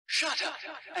Shut up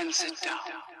and sit down.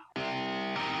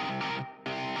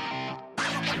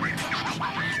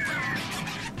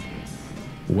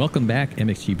 Welcome back,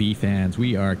 MXGP fans.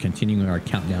 We are continuing our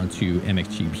countdown to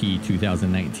MXGP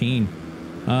 2019.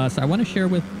 So I want to share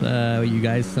with you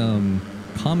guys some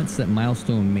comments that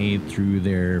Milestone made through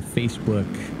their Facebook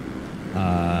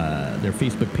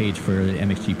page for the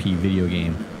MXGP video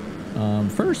game.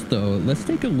 First, though, let's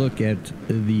take a look at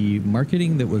the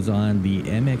marketing that was on the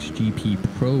MXGP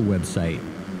Pro website.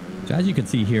 So as you can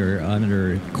see here,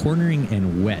 under Cornering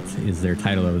and Wet is their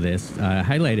title of this.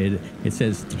 Highlighted, it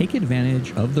says, take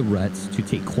advantage of the ruts to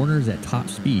take corners at top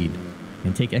speed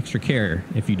and take extra care.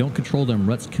 If you don't control them,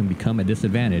 ruts can become a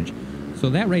disadvantage. So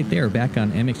that right there, back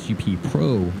on MXGP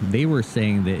Pro, they were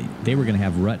saying that they were going to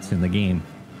have ruts in the game.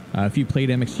 If you played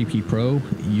MXGP Pro,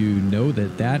 you know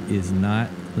that that is not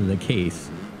the case.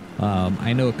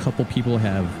 I know a couple people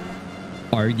have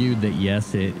argued that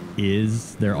yes, it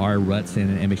is. There are ruts in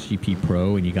MXGP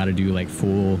Pro, and you got to do like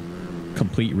full,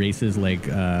 complete races, like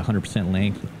 100%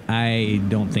 length. I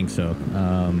don't think so.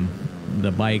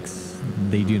 The bikes,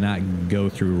 they do not go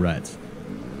through ruts.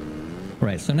 All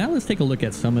right, so now let's take a look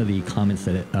at some of the comments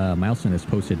that Milestone has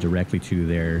posted directly to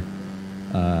their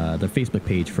Facebook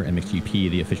page for MXGP,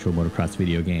 the official motocross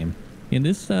video game. In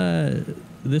this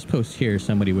this post here,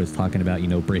 somebody was talking about, you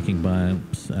know, braking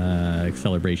bumps,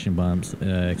 acceleration bumps,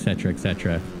 etc.,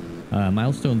 etc.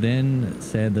 Milestone then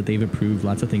said that they've improved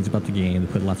lots of things about the game.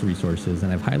 They put lots of resources,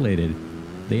 and I've highlighted.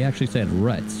 They actually said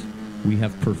ruts. We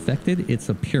have perfected its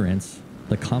appearance,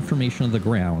 the conformation of the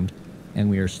ground, and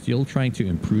we are still trying to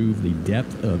improve the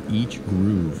depth of each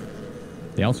groove.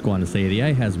 They also go on to say the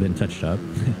AI has been touched up,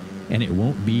 and it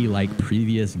won't be like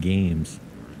previous games.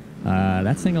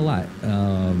 That's saying a lot.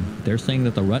 They're saying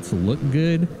that the ruts look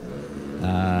good.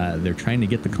 They're trying to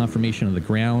get the conformation of the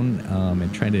ground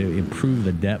and trying to improve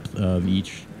the depth of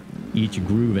each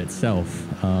groove itself.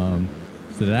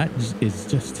 So that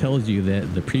just tells you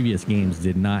that the previous games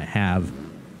did not have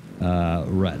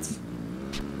ruts.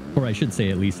 Or I should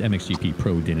say at least MXGP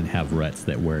Pro didn't have ruts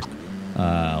that worked.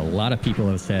 A lot of people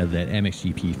have said that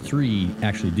MXGP 3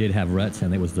 actually did have ruts,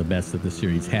 and it was the best that the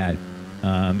series had.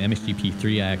 MXGP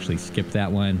 3, I actually skipped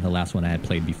that one. The last one I had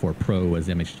played before Pro was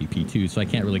MXGP 2, so I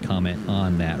can't really comment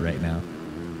on that right now.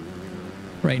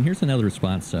 Right, and here's another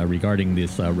response regarding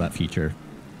this rut feature.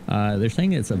 They're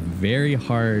saying it's a very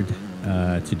hard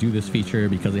to do this feature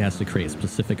because it has to create a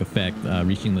specific effect.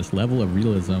 Reaching this level of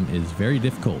realism is very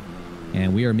difficult,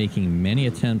 and we are making many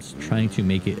attempts trying to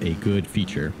make it a good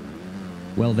feature.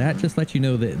 Well, that just lets you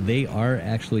know that they are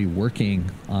actually working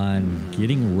on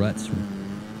getting ruts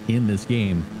in this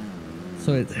game.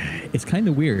 So it's kind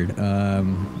of weird. I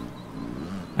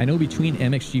know between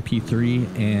MXGP 3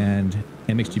 and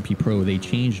MXGP Pro, they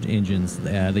changed engines.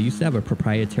 They used to have a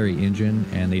proprietary engine,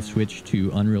 and they switched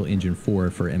to Unreal Engine 4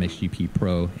 for MXGP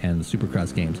Pro and the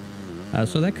Supercross games.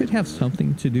 So that could have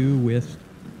something to do with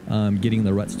getting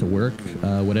the ruts to work.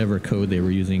 Whatever code they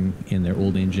were using in their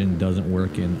old engine doesn't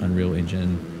work in Unreal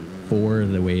Engine 4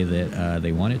 the way that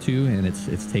they want it to, and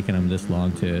it's taken them this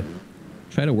long to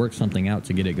try to work something out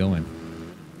to get it going.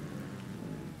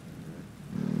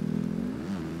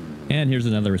 And here's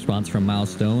another response from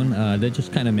Milestone that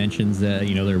just kind of mentions that,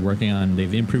 you know,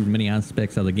 they've improved many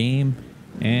aspects of the game,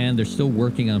 and they're still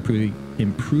working on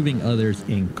improving others,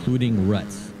 including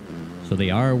ruts. So they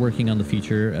are working on the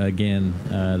feature. Again,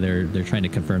 they're trying to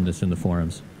confirm this in the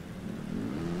forums.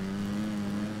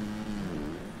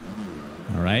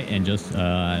 All right, and just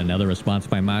another response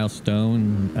by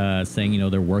Milestone saying, you know,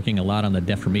 they're working a lot on the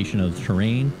deformation of the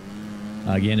terrain.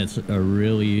 Again, it's a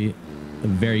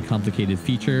very complicated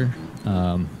feature.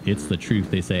 It's the truth,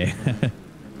 they say.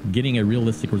 Getting a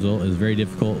realistic result is very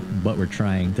difficult, but we're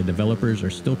trying. The developers are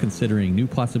still considering new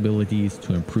possibilities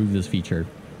to improve this feature.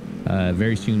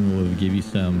 Very soon we'll give you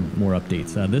some more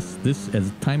updates. This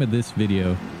as the time of this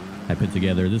video I put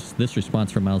together, this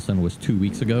response from Milestone was 2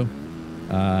 weeks ago.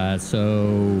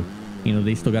 So, you know,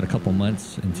 they still got a couple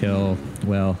months until,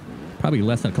 well, probably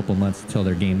less than a couple months until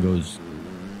their game goes,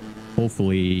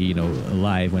 hopefully, you know,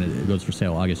 live when it goes for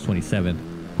sale August 27th.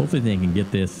 Hopefully they can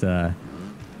get this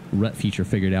rut feature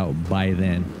figured out by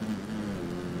then.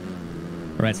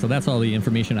 All right, so that's all the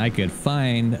information I could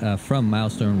find from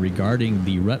Milestone regarding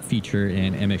the rut feature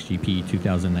in MXGP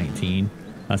 2019.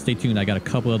 Stay tuned. I got a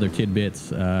couple other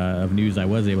tidbits of news I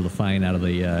was able to find out of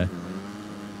the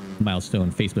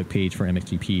Milestone Facebook page for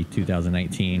MXGP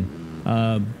 2019.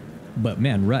 But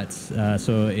man, ruts.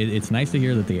 So it's nice to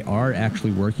hear that they are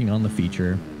actually working on the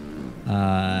feature.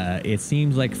 It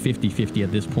seems like 50-50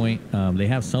 at this point. They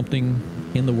have something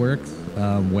in the works.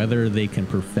 Whether they can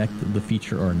perfect the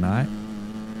feature or not,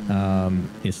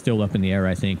 is still up in the air,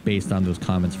 I think, based on those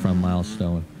comments from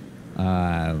Milestone.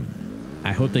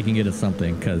 I hope they can get us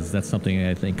something, because that's something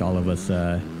I think all of us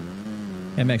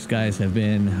MX guys have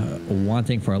been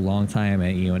wanting for a long time.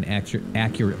 An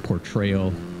accurate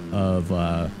portrayal of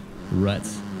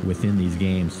ruts within these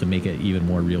games to make it even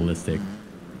more realistic.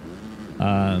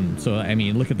 So I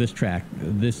mean, look at this track.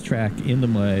 This track in the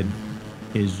mud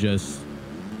is just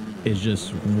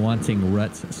wanting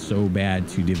ruts so bad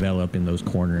to develop in those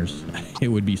corners. It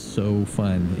would be so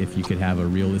fun if you could have a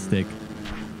realistic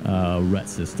rut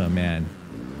system, man.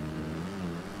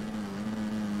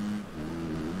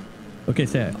 Okay,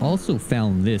 so I also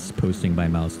found this posting by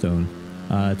Milestone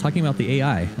talking about the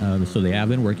AI. So they have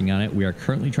been working on it. We are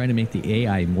currently trying to make the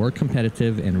AI more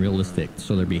competitive and realistic,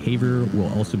 so their behavior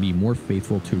will also be more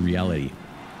faithful to reality.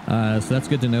 So that's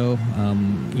good to know.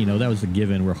 That was a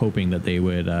given. We're hoping that they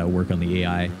would work on the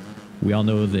AI. We all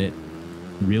know that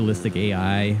realistic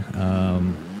AI,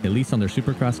 at least on their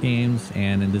Supercross games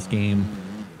and in this game,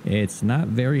 it's not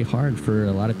very hard for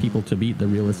a lot of people to beat the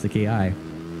realistic AI.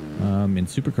 In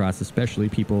Supercross, especially,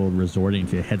 people resorting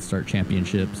to Head Start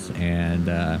championships, and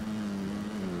the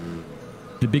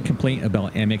big complaint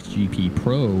about MXGP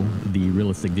Pro, the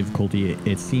realistic difficulty,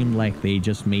 it seemed like they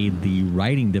just made the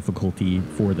riding difficulty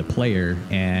for the player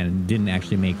and didn't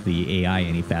actually make the AI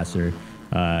any faster.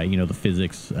 The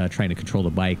physics trying to control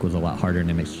the bike was a lot harder in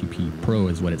MXGP Pro,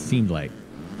 is what it seemed like.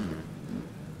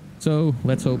 So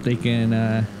let's hope they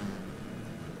can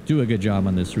do a good job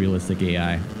on this realistic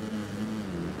AI.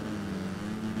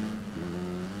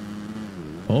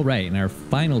 All right, and our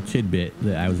final tidbit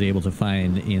that I was able to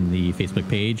find in the Facebook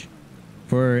page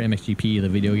for MXGP, the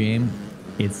video game,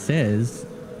 it says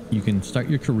you can start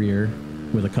your career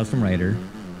with a custom rider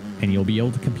and you'll be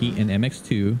able to compete in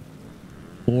MX2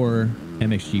 or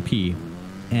MXGP,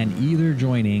 and either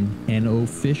joining an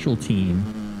official team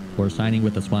or signing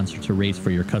with a sponsor to race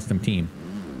for your custom team.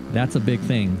 That's a big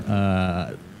thing.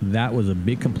 That was a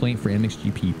big complaint for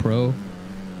MXGP Pro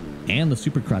and the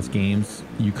Supercross games.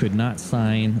 You could not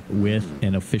sign with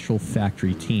an official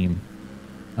factory team.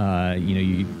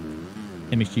 MXGP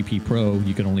Pro,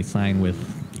 you could only sign with,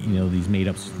 these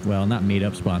made-up, well, not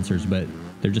made-up sponsors, but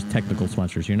they're just technical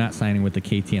sponsors. You're not signing with the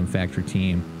KTM factory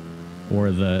team or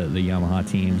the Yamaha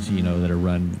teams, that are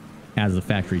run as the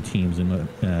factory teams in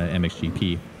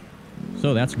MXGP.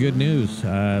 So that's good news.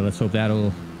 Let's hope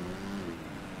that'll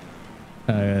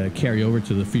carry over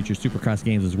to the future Supercross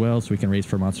games as well, so we can race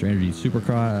for Monster Energy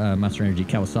Supercross, Monster Energy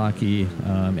Kawasaki,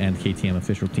 and KTM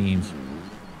official teams.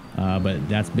 But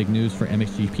that's big news for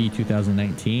MXGP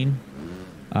 2019.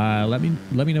 Let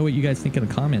me know what you guys think in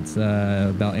the comments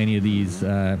about any of these.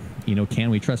 Can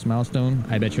we trust Milestone?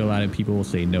 I bet you a lot of people will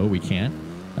say no, we can't.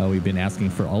 We've been asking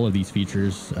for all of these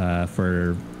features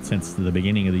since the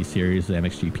beginning of these series, the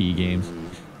MXGP games.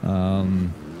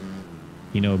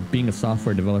 Being a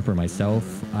software developer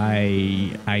myself,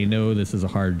 I know this is a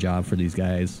hard job for these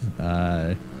guys.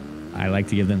 I like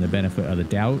to give them the benefit of the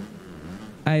doubt.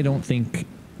 I don't think,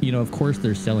 of course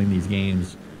they're selling these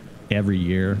games every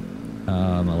year.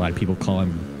 A lot of people call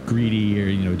them greedy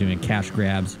or, doing cash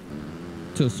grabs.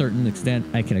 To a certain extent,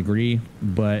 I can agree,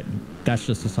 but that's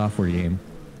just a software game.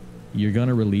 You're going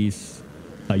to release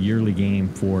a yearly game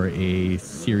for a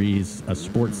series, a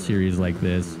sports series like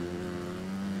this,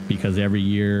 because every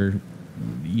year,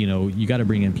 you got to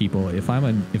bring in people. If I'm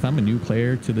a new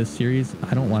player to this series,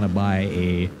 I don't want to buy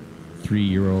a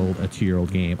 3-year-old, a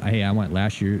 2-year-old game. I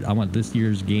want this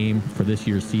year's game for this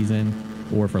year's season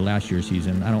or for last year's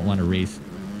season. I don't want to race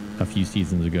a few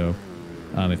seasons ago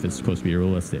if it's supposed to be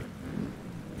realistic.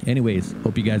 Anyways,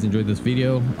 hope you guys enjoyed this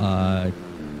video.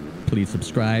 Please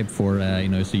subscribe for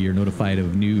so you're notified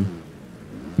of new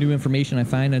information I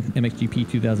find at MXGP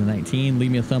 2019.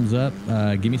 Leave me a thumbs up.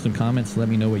 Give me some comments. Let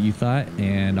me know what you thought,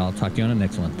 and I'll talk to you on the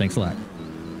next one. Thanks a lot.